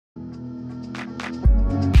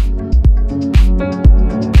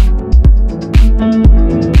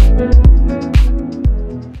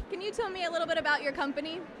about your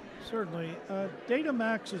company? Certainly.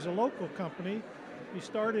 Datamaxx is a local company. We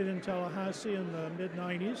started in Tallahassee in the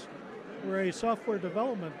mid-90s. We're a software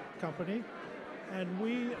development company, and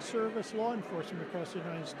we service law enforcement across the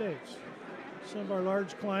United States. Some of our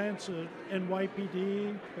large clients are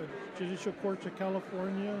NYPD, the Judicial Courts of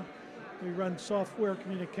California. We run software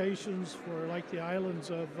communications for like the islands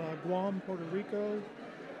of Guam, Puerto Rico.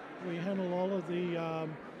 We handle all of the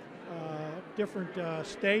different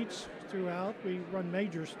states throughout. We run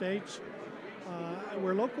major states.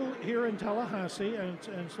 We're local here in Tallahassee, and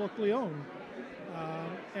it's locally owned.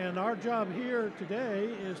 And our job here today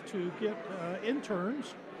is to get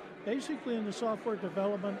interns, basically in the software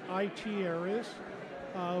development IT areas,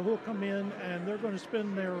 who will come in and they're going to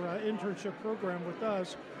spend their internship program with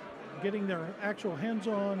us, getting their actual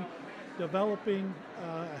hands-on developing,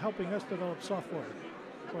 helping us develop software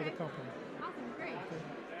for the company. Awesome, great. Okay.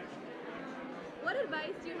 What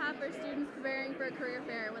advice do you have for students preparing for a career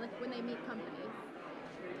fair when they meet companies?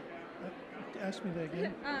 Ask me that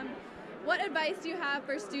again. What advice do you have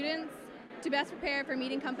for students to best prepare for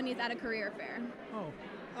meeting companies at a career fair?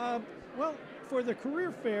 Well, for the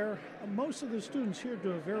career fair, most of the students here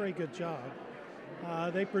do a very good job.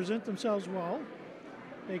 They present themselves well.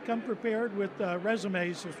 They come prepared with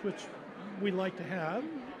resumes, which we like to have,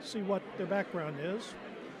 see what their background is.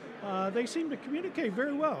 They seem to communicate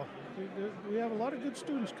very well. We have a lot of good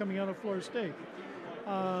students coming out of Florida State.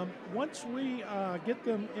 Once we get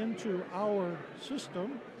them into our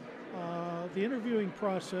system, the interviewing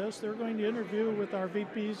process, they're going to interview with our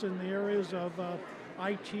VPs in the areas of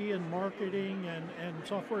IT and marketing and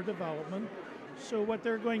software development. So what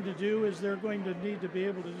they're going to do is they're going to need to be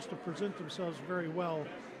able to just to present themselves very well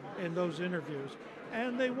in those interviews.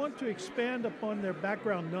 And they want to expand upon their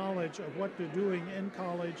background knowledge of what they're doing in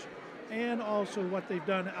college and also what they've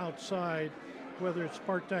done outside, whether it's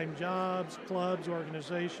part-time jobs, clubs,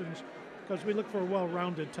 organizations, because we look for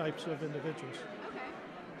well-rounded types of individuals. Okay.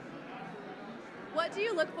 What do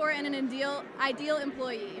you look for in an ideal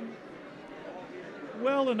employee?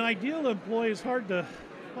 Well, an ideal employee is hard to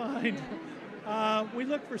find. We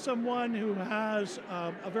look for someone who has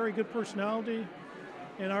a very good personality.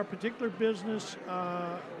 In our particular business,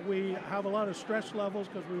 we have a lot of stress levels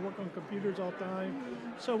because we work on computers all the time.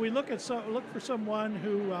 So we look for someone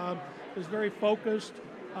who is very focused,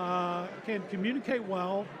 can communicate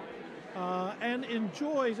well, and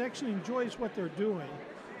actually enjoys what they're doing.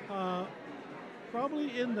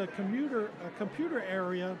 Probably in the computer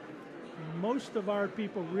area, most of our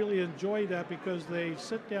people really enjoy that because they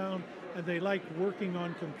sit down and they like working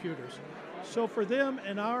on computers. So for them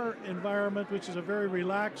in our environment, which is a very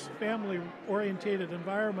relaxed, family-orientated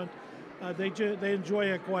environment, they enjoy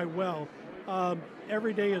it quite well.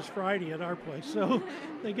 Every day is Friday at our place, so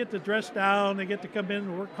they get to dress down, they get to come in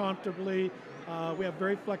and work comfortably. We have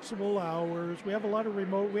very flexible hours. We have a lot of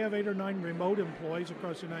remote. We have 8 or 9 remote employees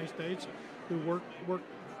across the United States who work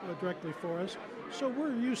directly for us. So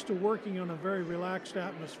we're used to working on a very relaxed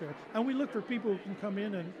atmosphere. And we look for people who can come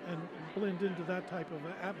in and blend into that type of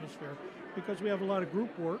atmosphere because we have a lot of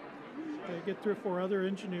group work. They get 3 or 4 other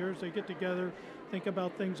engineers, they get together, think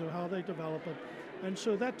about things of how they develop it. And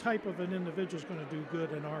so that type of an individual is going to do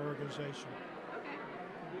good in our organization. Okay.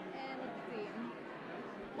 And let's see.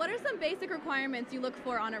 What are some basic requirements you look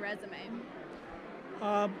for on a resume?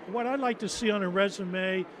 What I'd like to see on a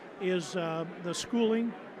resume is the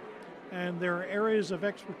schooling and their areas of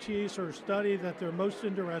expertise or study that they're most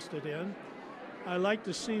interested in. I like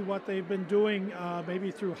to see what they've been doing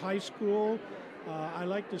maybe through high school. I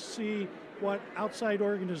like to see what outside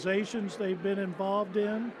organizations they've been involved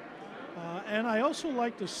in. And I also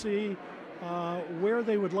like to see where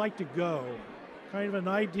they would like to go, kind of an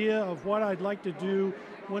idea of what I'd like to do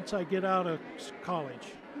once I get out of college.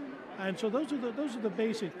 And so those are the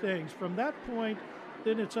basic things. From that point,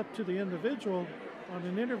 then it's up to the individual on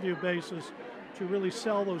an interview basis to really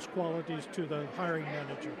sell those qualities to the hiring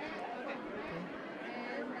manager.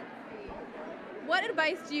 And let's see. What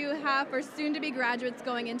advice do you have for soon-to-be graduates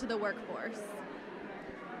going into the workforce?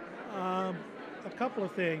 A couple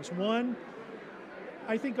of things. One,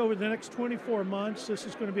 I think over the next 24 months, this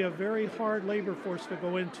is going to be a very hard labor force to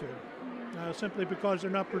go into, simply because they're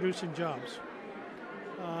not producing jobs.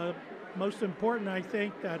 Most important, I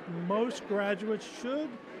think, that most graduates should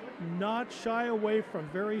not shy away from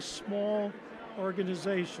very small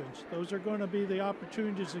organizations. Those are going to be the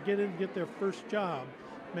opportunities to get in and get their first job,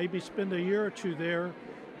 maybe spend a year or 2 there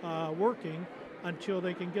working until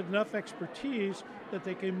they can get enough expertise that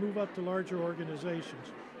they can move up to larger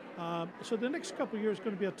organizations. So the next couple of years is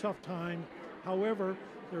going to be a tough time However,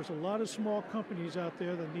 there's a lot of small companies out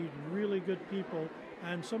there that need really good people,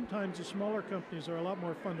 and sometimes the smaller companies are a lot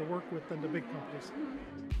more fun to work with than the big companies.